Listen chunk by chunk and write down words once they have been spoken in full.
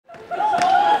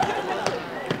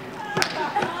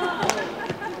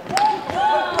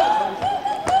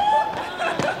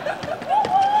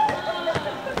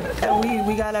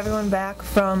got everyone back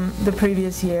from the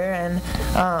previous year and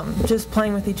just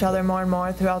playing with each other more and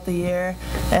more throughout the year.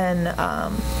 And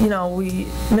you know,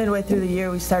 midway through the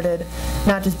year we started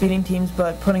not just beating teams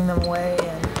but putting them away.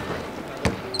 And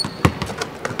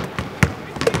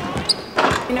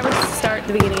you never start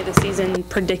the beginning of the season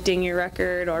predicting your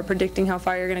record or predicting how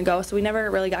far you're going to go, so we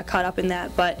never really got caught up in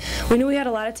that. But we knew we had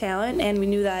a lot of talent, and we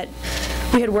knew that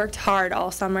we had worked hard all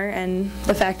summer, and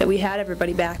the fact that we had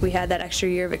everybody back, we had that extra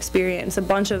year of experience. A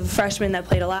bunch of freshmen that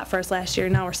played a lot for us last year,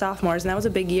 now we're sophomores, and that was a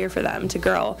big year for them to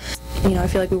grow. You know, I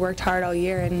feel like we worked hard all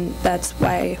year, and that's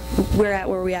why we're at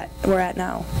where we're at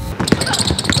now.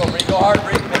 Go hard,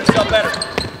 Bree. Make yourself better.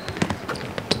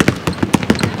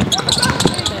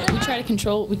 Try to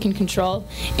control what we can control,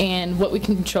 and what we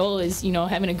can control is, you know,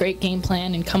 having a great game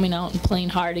plan and coming out and playing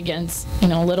hard against, you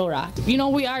know, Little Rock. You know,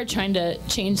 we are trying to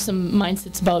change some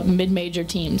mindsets about mid-major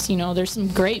teams. You know, there's some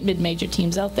great mid-major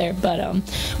teams out there, but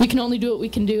we can only do what we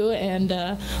can do, and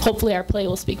hopefully our play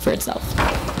will speak for itself.